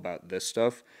know about this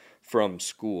stuff from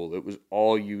school. It was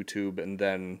all YouTube and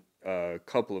then a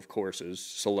couple of courses,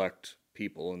 select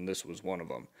people, and this was one of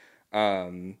them.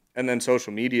 And then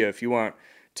social media, if you want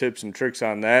tips and tricks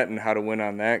on that and how to win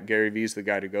on that, Gary Vee's the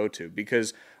guy to go to,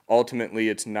 because ultimately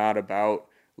it's not about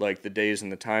like the days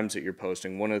and the times that you're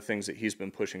posting. One of the things that he's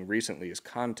been pushing recently is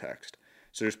context.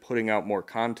 So just putting out more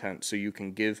content so you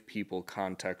can give people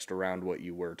context around what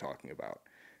you were talking about,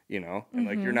 and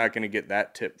like you're not going to get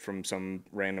that tip from some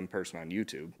random person on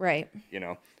YouTube. Right.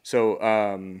 So,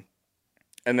 and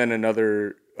then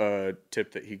another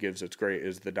tip that he gives that's great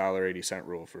is the $1.80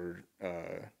 rule for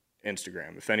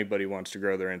Instagram. If anybody wants to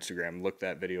grow their Instagram, look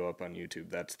that video up on YouTube.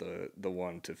 That's the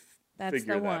one to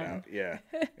figure that out. Yeah.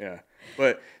 Yeah.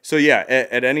 But so yeah,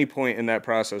 at any point in that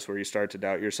process where you start to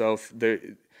doubt yourself,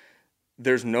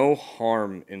 there's no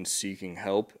harm in seeking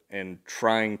help and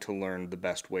trying to learn the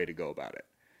best way to go about it.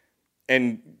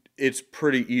 And it's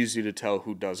pretty easy to tell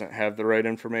who doesn't have the right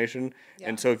information. Yeah.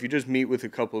 And so if you just meet with a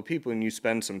couple of people and you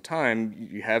spend some time,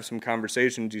 you have some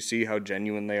conversations, you see how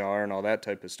genuine they are and all that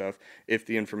type of stuff. If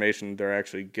the information they're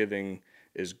actually giving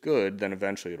is good, then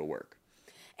eventually it'll work.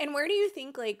 And where do you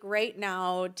think, like, right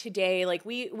now, today, like,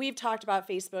 we've talked about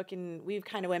Facebook, and we've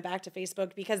kind of went back to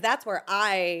Facebook because that's where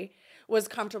I was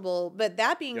comfortable. But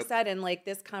that being said, in, like,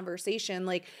 this conversation,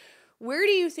 like, where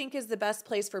do you think is the best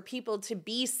place for people to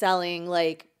be selling,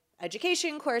 like,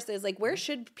 education courses? Like, where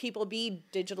should people be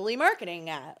digitally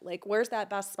marketing at? Like, where's that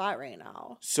best spot right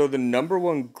now? So the number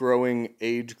one growing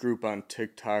age group on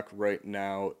TikTok right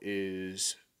now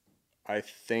is, I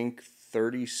think,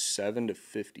 37 to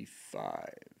 55.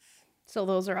 So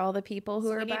those are all the people who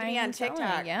are need to buying be on selling.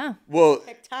 TikTok. Yeah. Well,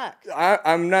 TikTok.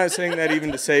 I'm not saying that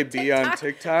even to say be on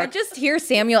TikTok. I just hear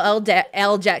Samuel L.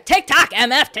 Jack. TikTok,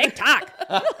 MF, TikTok.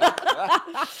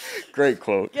 Great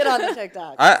quote. Get on the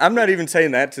TikTok. I'm not even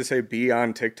saying that to say be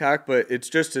on TikTok, but it's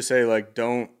just to say, like,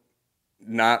 don't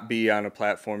not be on a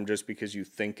platform just because you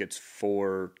think it's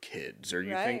for kids or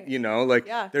you think,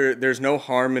 there's no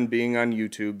harm in being on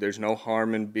YouTube. There's no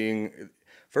harm in being,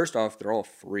 first off, they're all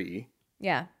free.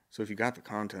 Yeah. So if you got the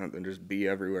content, then just be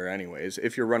everywhere anyways.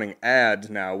 If you're running ads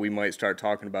now, we might start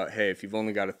talking about, hey, if you've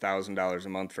only got $1,000 a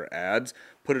month for ads,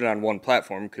 put it on one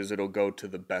platform because it'll go to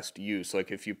the best use. Like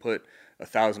if you put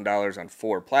 $1,000 on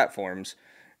 4 platforms,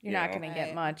 you're not going to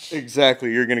get much.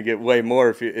 Exactly. You're going to get way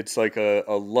more if it's like a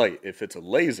light. If it's a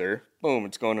laser, boom,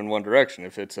 it's going in one direction.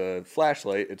 If it's a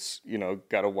flashlight, it's,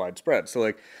 got a wide spread. So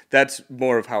like that's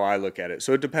more of how I look at it.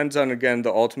 So it depends on, again,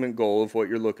 the ultimate goal of what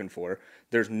you're looking for.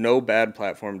 There's no bad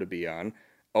platform to be on.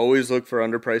 Always look for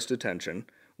underpriced attention.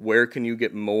 Where can you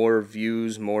get more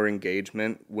views, more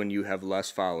engagement when you have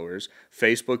less followers?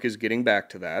 Facebook is getting back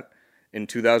to that. In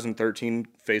 2013,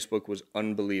 Facebook was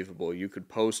unbelievable. You could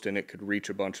post and it could reach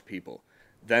a bunch of people.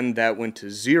 Then that went to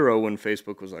 0 when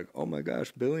Facebook was like, oh my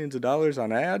gosh, billions of dollars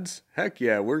on ads? Heck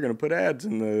yeah, we're going to put ads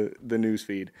in the news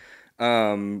feed.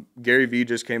 Gary Vee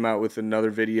just came out with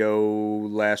another video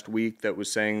last week that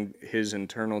was saying his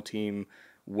internal team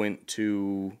went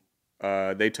to,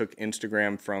 they took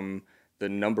Instagram from the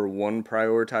number 1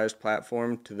 prioritized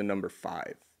platform to the number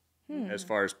 5 as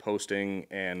far as posting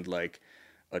and like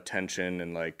attention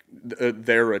and like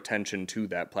their attention to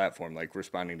that platform, like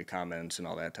responding to comments and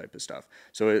all that type of stuff.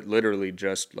 So it literally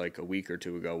just like a week or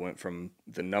two ago went from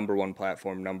the number 1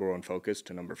 platform, number 1 focus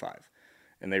to number 5.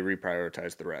 And they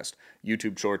reprioritized the rest.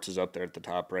 YouTube Shorts is up there at the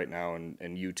top right now, and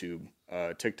YouTube.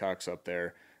 TikTok's up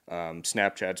there.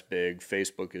 Snapchat's big.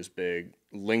 Facebook is big.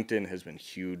 LinkedIn has been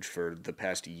huge for the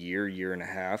past year and a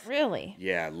half. Really?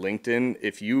 Yeah, LinkedIn.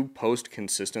 If you post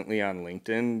consistently on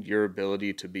LinkedIn, your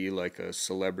ability to be like a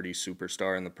celebrity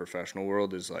superstar in the professional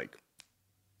world is like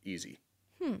easy.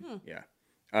 Yeah.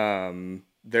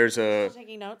 There's a... Still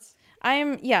taking notes?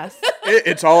 Yes.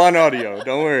 It's all on audio.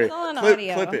 Don't worry. It's all on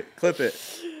audio. Clip it.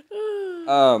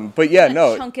 But yeah,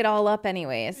 no. Chunk it all up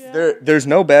anyways. Yeah. There's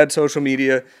no bad social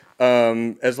media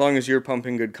as long as you're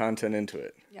pumping good content into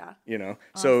it. Yeah. You know,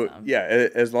 Awesome. so yeah,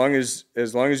 as long as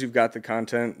you've got the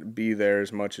content, be there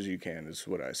as much as you can is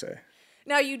what I say.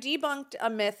 Now, you debunked a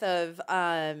myth of,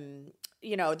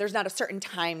 there's not a certain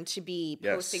time to be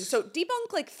posting. Yes. So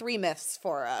debunk like 3 myths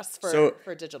for us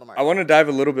for digital I marketing. want to dive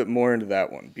a little bit more into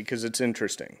that one because it's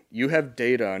interesting. You have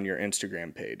data on your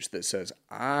Instagram page that says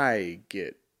I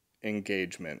get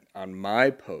engagement on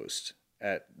my post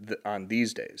on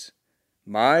these days.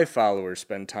 My followers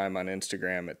spend time on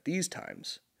Instagram at these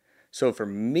times. So for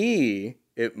me,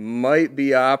 it might be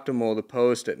optimal to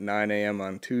post at 9 a.m.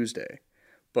 on Tuesday.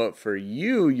 But for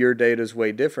you, your data is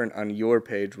way different on your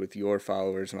page with your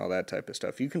followers and all that type of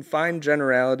stuff. You can find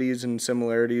generalities and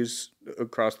similarities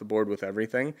across the board with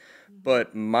everything,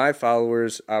 but my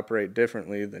followers operate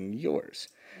differently than yours.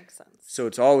 Makes sense. So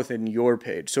it's all within your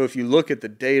page. So if you look at the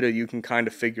data, you can kind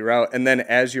of figure out, and then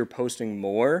as you're posting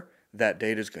more, that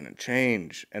data is going to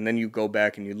change. And then you go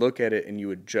back and you look at it and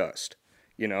you adjust.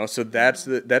 You know, so that's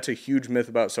a huge myth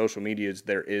about social media is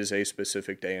there is a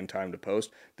specific day and time to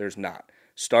post. There's not.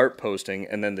 Start posting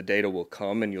and then the data will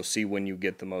come and you'll see when you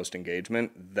get the most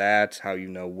engagement. That's how you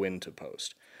know when to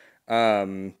post.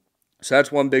 So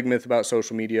that's one big myth about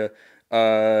social media.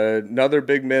 Another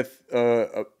big myth,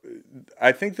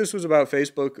 I think this was about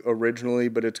Facebook originally,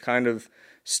 but it's kind of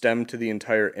stemmed to the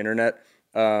entire internet.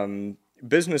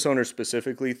 Business owners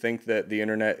specifically think that the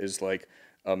internet is like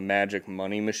a magic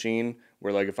money machine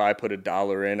where like if I put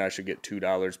 $1 in, I should get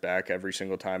 $2 back every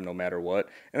single time no matter what.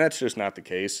 And that's just not the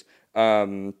case.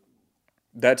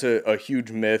 That's a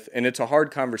huge myth, and it's a hard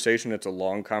conversation. It's a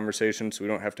long conversation, so we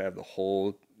don't have to have the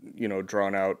whole,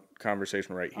 drawn out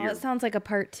conversation right here. Well, it sounds like a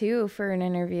part 2 for an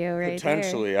interview right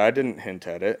Potentially. I didn't hint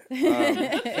at it.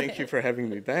 Thank you for having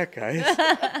me back, guys.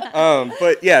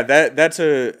 But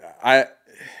yeah,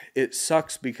 it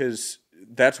sucks because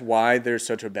that's why there's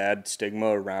such a bad stigma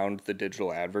around the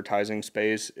digital advertising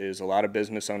space is a lot of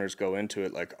business owners go into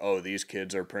it like, oh, these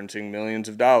kids are printing millions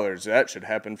of dollars. That should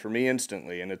happen for me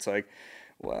instantly. And it's like,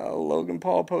 well, Logan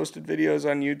Paul posted videos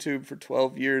on YouTube for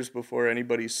 12 years before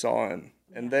anybody saw him.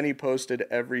 And then he posted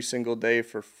every single day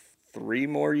for 4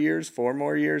 more years,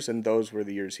 and those were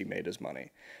the years he made his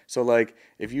money. So, like,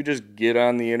 if you just get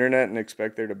on the internet and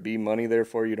expect there to be money there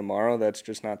for you tomorrow, that's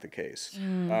just not the case.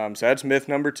 So that's myth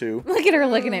number 2. Look at her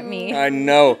looking at me. I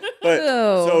know. But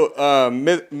so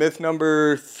myth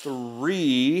number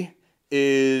 3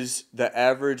 is the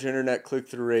average internet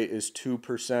click-through rate is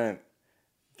 2%.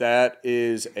 That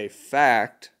is a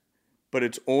fact, but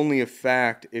it's only a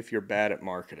fact if you're bad at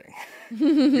marketing.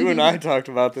 You and I talked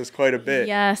about this quite a bit.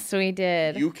 Yes, we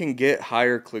did. You can get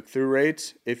higher click-through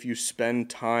rates if you spend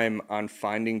time on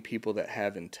finding people that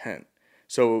have intent.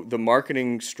 So the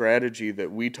marketing strategy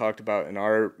that we talked about in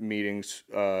our meetings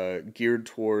geared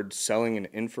towards selling an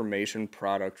information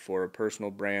product for a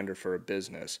personal brand or for a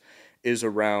business is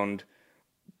around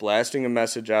blasting a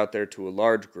message out there to a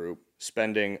large group,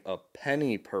 spending a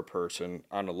penny per person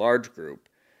on a large group,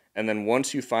 and then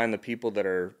once you find the people that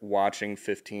are watching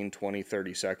 15, 20,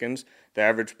 30 seconds, the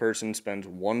average person spends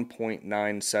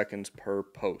 1.9 seconds per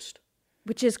post.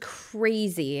 Which is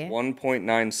crazy.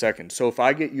 1.9 seconds. So if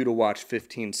I get you to watch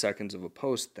 15 seconds of a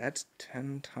post, that's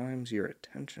 10 times your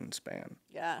attention span.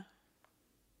 Yeah.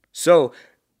 So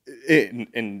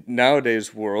in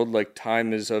nowadays world, like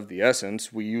time is of the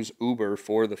essence. We use Uber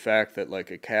for the fact that like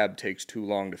a cab takes too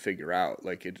long to figure out.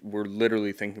 Like we're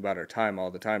literally thinking about our time all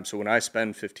the time. So when I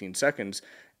spend 15 seconds,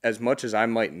 as much as I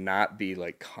might not be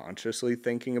like consciously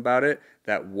thinking about it,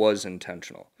 that was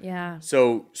intentional. Yeah.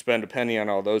 So spend a penny on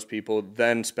all those people,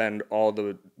 then spend all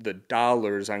the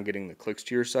dollars on getting the clicks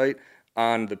to your site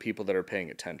on the people that are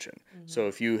paying attention. Mm-hmm. So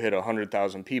if you hit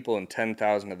 100,000 people and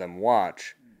 10,000 of them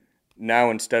watch,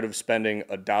 now instead of spending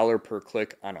 $1 per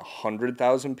click on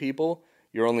 100,000 people,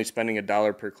 you're only spending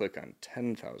 $1 per click on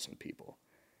 10,000 people.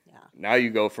 Yeah. Now you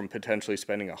go from potentially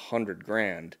spending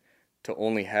 $100,000 to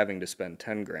only having to spend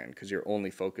 $10,000 because you're only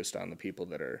focused on the people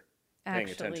that are paying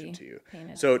attention to you.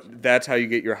 So that's how you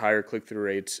get your higher click-through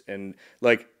rates. And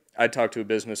like I talked to a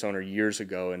business owner years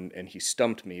ago, and he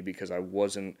stumped me because I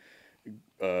wasn't,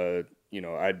 I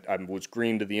was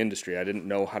green to the industry. I didn't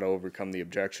know how to overcome the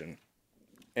objection.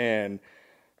 And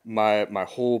my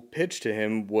whole pitch to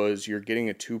him was, you're getting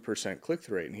a 2%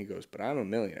 click-through rate. And he goes, but I'm a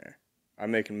millionaire. I'm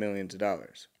making millions of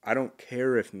dollars. I don't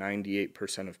care if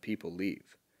 98% of people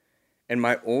leave. And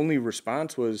my only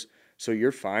response was, so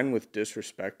you're fine with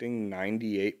disrespecting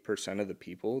 98% of the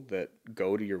people that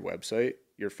go to your website?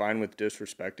 You're fine with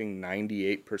disrespecting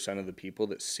 98% of the people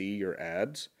that see your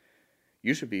ads?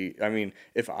 you should be, I mean,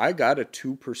 if I got a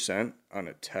 2% on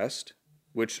a test,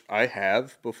 which I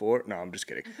have before. No, I'm just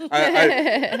kidding.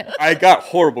 I got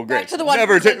horrible grades. Back to the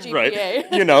 1% GPA.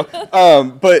 Right. You know,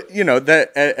 but you know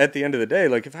that at the end of the day,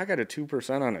 like if I got a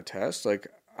 2% on a test, like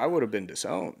I would have been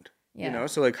disowned. Yeah. You know,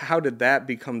 so like how did that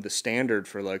become the standard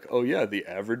for like, oh yeah, the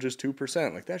average is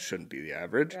 2%? Like that shouldn't be the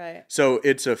average. Right. So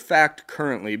it's a fact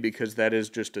currently because that is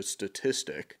just a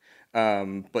statistic.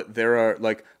 But there are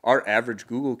like our average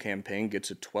Google campaign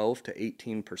gets a 12 to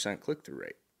 18% click-through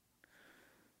rate.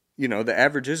 You know, the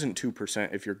average isn't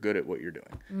 2% if you're good at what you're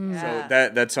doing. Yeah.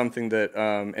 So that's something that,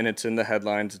 and it's in the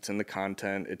headlines, it's in the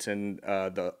content, it's in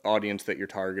the audience that you're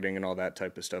targeting and all that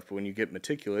type of stuff. But when you get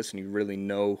meticulous and you really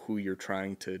know who you're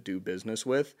trying to do business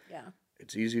with,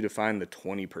 it's easy to find the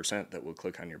 20% that will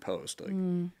click on your post. Like,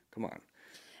 come on.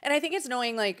 And I think it's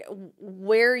knowing, like,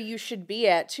 where you should be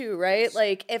at, too, right? Yes.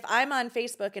 Like, if I'm on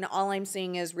Facebook and all I'm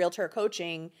seeing is realtor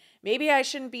coaching, maybe I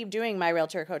shouldn't be doing my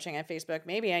realtor coaching on Facebook.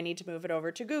 Maybe I need to move it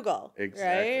over to Google,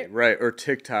 exactly. Right? Or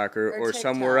TikTok or TikTok.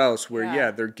 Somewhere else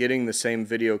where, they're getting the same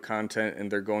video content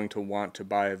and they're going to want to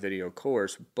buy a video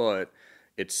course, but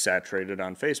it's saturated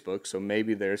on Facebook, so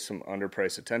maybe there's some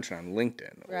underpriced attention on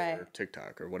LinkedIn or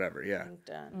TikTok or whatever,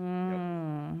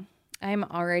 LinkedIn. Yep. I'm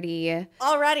already.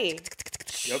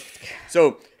 Yep.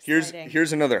 So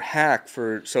here's another hack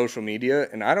for social media,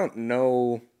 and I don't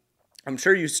know. I'm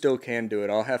sure you still can do it.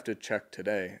 I'll have to check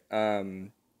today.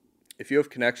 If you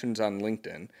have connections on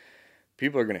LinkedIn,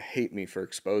 people are going to hate me for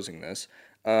exposing this.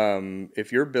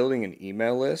 If you're building an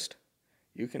email list,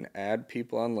 you can add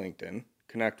people on LinkedIn,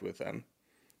 connect with them.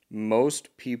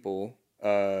 Most people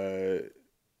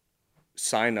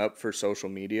sign up for social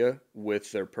media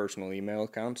with their personal email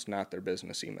accounts, not their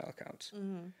business email accounts.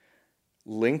 Mm-hmm.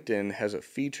 LinkedIn has a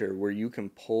feature where you can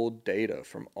pull data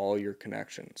from all your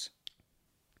connections.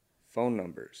 Phone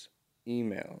numbers,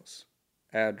 emails,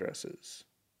 addresses,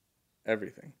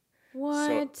 everything.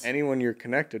 What? So anyone you're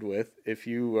connected with, if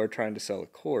you are trying to sell a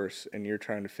course and you're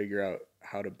trying to figure out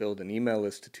how to build an email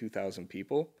list to 2,000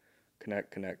 people,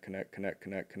 connect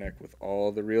with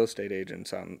all the real estate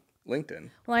agents on LinkedIn.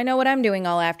 Well, I know what I'm doing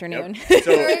all afternoon. Yep.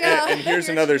 So, and here's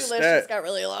another stat. List just got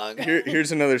really long.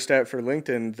 Here's another stat for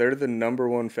LinkedIn. They're the number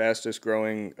one fastest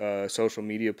growing social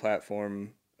media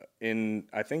platform in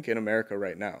America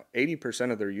right now.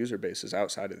 80% of their user base is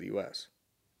outside of the U.S.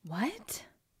 What?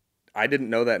 I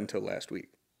didn't know that until last week,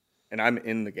 and I'm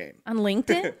in the game. On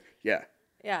LinkedIn? Yeah.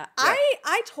 Yeah,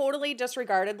 I totally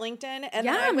disregarded LinkedIn, and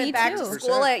then I went back to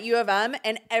school at U of M,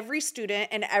 and every student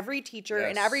and every teacher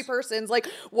and every person's like,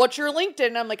 "What's your LinkedIn?"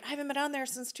 And I'm like, "I haven't been on there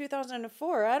since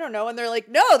 2004. I don't know." And they're like,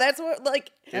 "No, that's what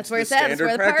that's where it's at. That's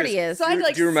where the party is." So I had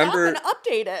to stop and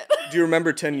update it. Do you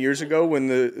remember 10 years ago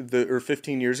when or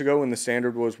 15 years ago when the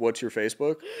standard was "What's your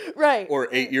Facebook?" Right. Or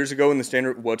 8 years ago when the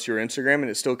standard "What's your Instagram?" And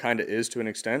it still kind of is to an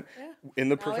extent. Yeah. In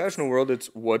the professional world, it's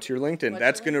 "What's your LinkedIn?"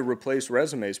 That's going to replace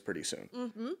resumes pretty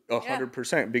soon.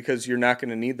 100%, because you're not going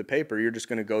to need the paper. You're just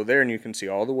going to go there and you can see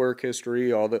all the work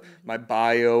history, all the my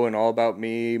bio and all about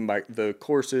me, the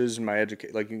courses, my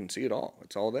education. Like you can see it all.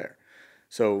 It's all there.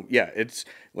 So yeah,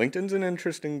 LinkedIn's an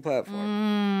interesting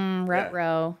platform.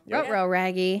 Rut-row,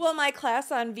 Raggy. Well, my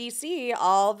class on VC,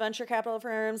 all venture capital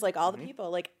firms, like all the people,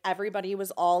 like everybody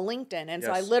was all LinkedIn. And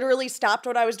so I literally stopped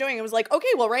what I was doing and was like, okay,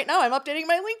 well right now I'm updating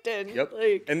my LinkedIn. Yep.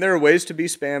 And there are ways to be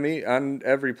spammy on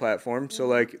every platform. So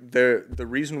like the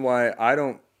reason why I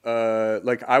don't,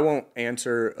 I won't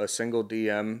answer a single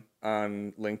DM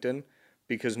on LinkedIn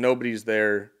because nobody's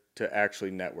there to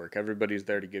actually network. Everybody's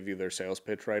there to give you their sales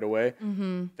pitch right away.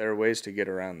 Mm-hmm. There are ways to get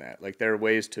around that. Like there are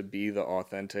ways to be the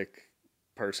authentic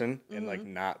person and like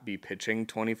not be pitching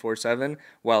 24/7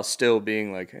 while still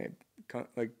being like, hey,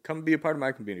 come be a part of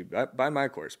my community. Buy my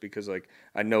course because like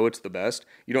I know it's the best.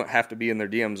 You don't have to be in their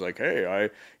DMs like, hey,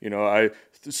 I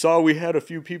saw we had a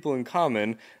few people in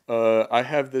common. I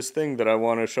have this thing that I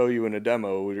want to show you in a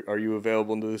demo. Are you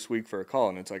available this week for a call?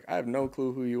 And it's like, I have no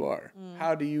clue who you are.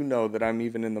 How do you know that I'm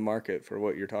even in the market for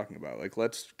what you're talking about? Like,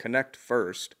 let's connect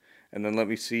first, and then let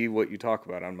me see what you talk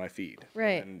about on my feed.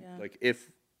 Right. And like, if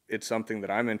it's something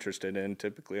that I'm interested in,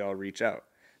 typically I'll reach out.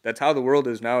 That's how the world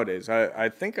is nowadays. I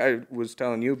think I was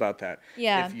telling you about that.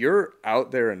 Yeah. If you're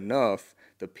out there enough,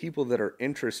 the people that are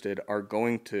interested are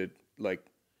going to like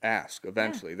ask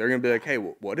eventually. Yeah. They're going to be like, hey,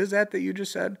 what is that you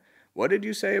just said? What did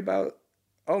you say about,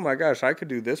 oh my gosh, I could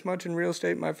do this much in real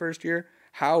estate my first year?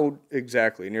 How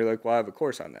exactly? And you're like, well, I have a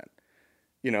course on that.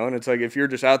 You know, and it's like if you're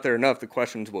just out there enough, the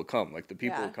questions will come. Like the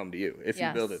people will come to you. If you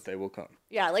build it, they will come.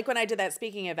 Yeah, like when I did that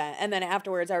speaking event, and then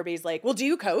afterwards everybody's like, well, do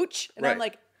you coach? And I'm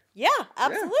like, Yeah,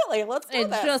 absolutely. Let's do It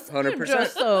that. just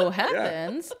 100%. so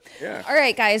happens. Yeah. All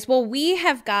right, guys. Well, we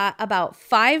have got about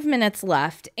 5 minutes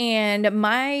left, and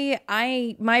my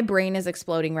brain is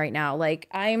exploding right now. Like,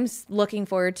 I'm looking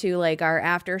forward to like our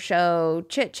after show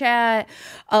chit chat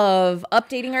of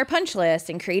updating our punch list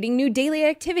and creating new daily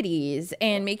activities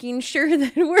and making sure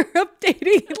that we're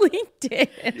updating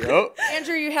LinkedIn. Yep.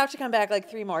 Andrew, you have to come back like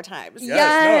 3 more times.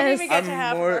 Yes. We get to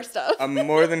have more stuff. I'm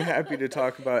more than happy to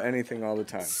talk about anything all the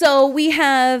time. So we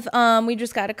have, we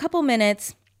just got a couple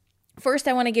minutes. First,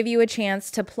 I want to give you a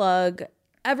chance to plug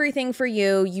everything for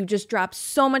you. You just dropped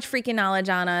so much freaking knowledge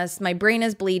on us. My brain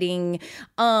is bleeding.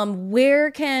 Where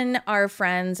can our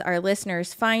friends, our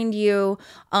listeners find you?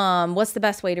 What's the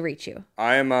best way to reach you?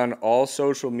 I am on all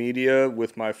social media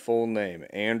with my full name,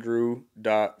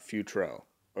 Andrew.Futrell,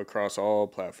 across all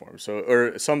platforms. So,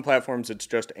 or some platforms, it's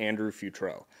just Andrew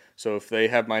Futrell. So if they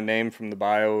have my name from the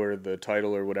bio or the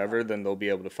title or whatever, then they'll be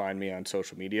able to find me on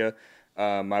social media.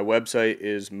 My website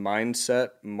is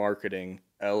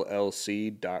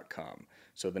mindsetmarketingllc.com.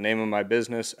 So the name of my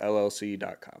business,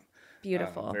 llc.com.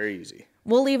 Beautiful. Very easy.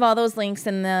 We'll leave all those links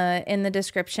in the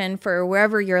description for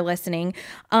wherever you're listening.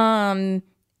 And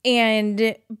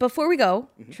before we go,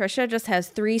 Trisha just has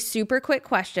 3 super quick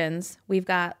questions. We've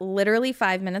got literally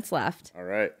 5 minutes left. All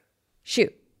right.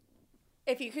 Shoot.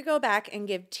 If you could go back and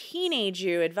give teenage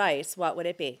you advice, what would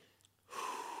it be?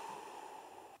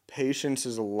 Patience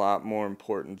is a lot more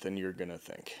important than you're going to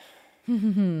think.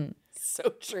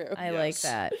 So true. I like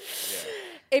that.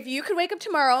 If you could wake up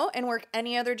tomorrow and work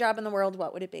any other job in the world,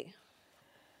 what would it be?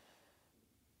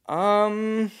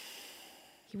 You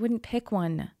wouldn't pick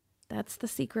one. That's the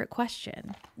secret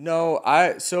question. No,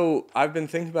 so I've been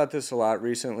thinking about this a lot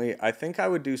recently. I think I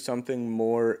would do something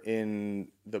more in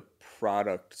the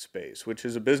product space, which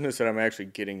is a business that I'm actually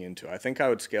getting into. I think I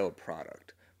would scale a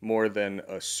product more than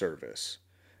a service.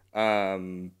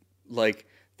 Like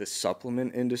the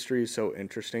supplement industry is so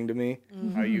interesting to me.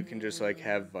 How you can just like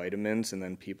have vitamins and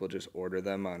then people just order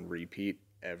them on repeat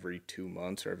every 2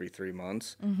 months or every 3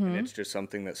 months. And it's just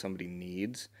something that somebody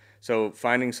needs. So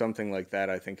finding something like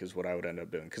that, I think, is what I would end up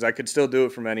doing. Because I could still do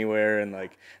it from anywhere and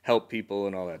like help people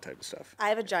and all that type of stuff. I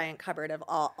have a giant cupboard of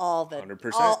all the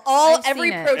 100%.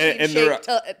 every seen it. protein And shake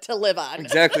to live on.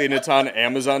 Exactly, and it's on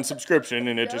Amazon subscription,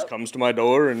 and it just comes to my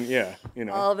door, and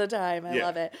All the time. I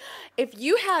love it. If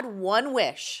you had one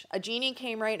wish, a genie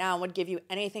came right now and would give you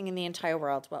anything in the entire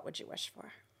world, what would you wish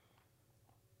for?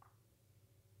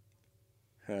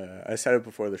 I said it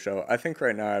before the show. I think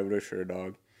right now I would wish for a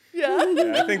dog. Yeah.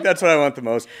 Yeah, I think that's what I want the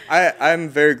most. I'm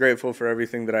very grateful for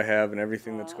everything that I have and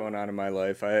everything that's going on in my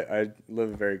life. I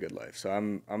live a very good life, so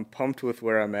I'm pumped with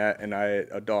where I'm at, and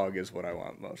a dog is what I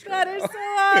want most. That right is now. so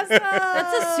awesome.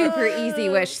 That's a super easy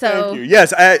wish. So Thank you.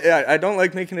 Yes, I don't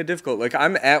like making it difficult. Like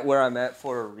I'm at where I'm at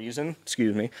for a reason.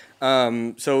 Excuse me.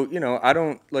 So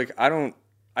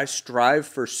I strive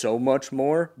for so much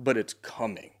more, but it's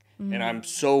coming. And I'm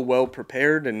so well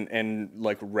prepared and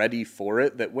like ready for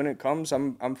it that when it comes,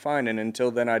 I'm fine. And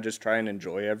until then, I just try and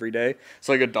enjoy every day. It's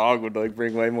like a dog would like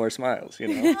bring way more smiles, you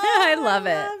know? I love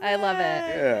it. I love it.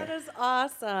 Yeah. That is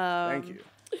awesome. Thank you.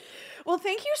 Well,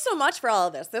 thank you so much for all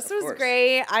of this. This was course.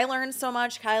 great. I learned so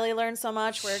much. Kylie learned so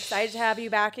much. We're excited to have you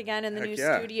back again in the new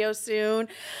studio soon.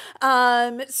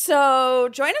 So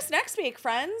join us next week,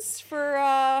 friends,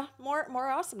 for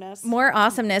more awesomeness. More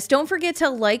awesomeness. Don't forget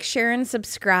to like, share, and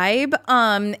subscribe.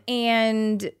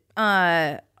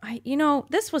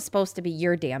 This was supposed to be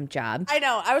your damn job. I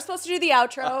know. I was supposed to do the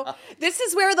outro. This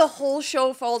is where the whole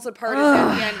show falls apart is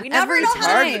at the end. We never every know how to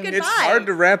say time. goodbye. It's hard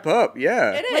to wrap up.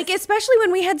 Yeah. It is. Like, especially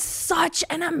when we had such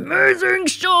an amazing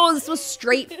show. This was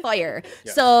straight fire.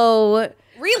 So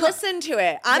re-listen to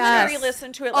it. I'm Yes. going to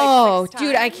re-listen to it like 6 times.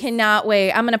 dude, I cannot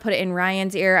wait. I'm going to put it in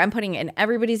Ryan's ear. I'm putting it in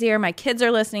everybody's ear. My kids are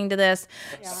listening to this.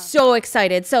 So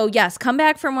excited. So, yes, come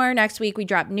back for more next week. We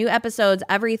drop new episodes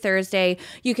every Thursday.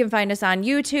 You can find us on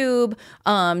YouTube,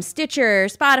 Stitcher,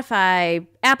 Spotify,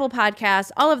 Apple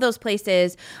Podcasts, all of those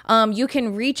places. You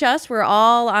can reach us. We're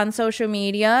all on social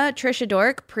media. Trisha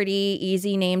Dork, pretty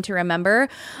easy name to remember.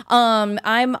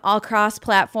 I'm all cross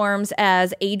platforms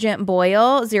as Agent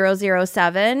Boyle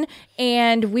 007.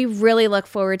 And we really look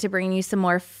forward to bringing you some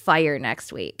more fire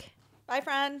next week. Bye,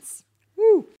 friends.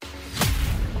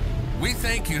 We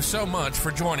thank you so much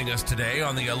for joining us today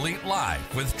on the Elite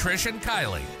Live with Trish and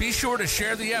Kylie. Be sure to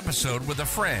share the episode with a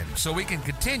friend so we can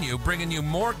continue bringing you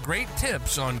more great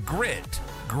tips on grit,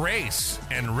 grace,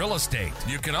 and real estate.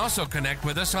 You can also connect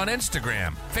with us on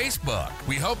Instagram, Facebook.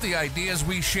 We hope the ideas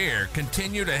we share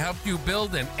continue to help you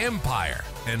build an empire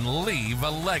and leave a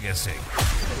legacy.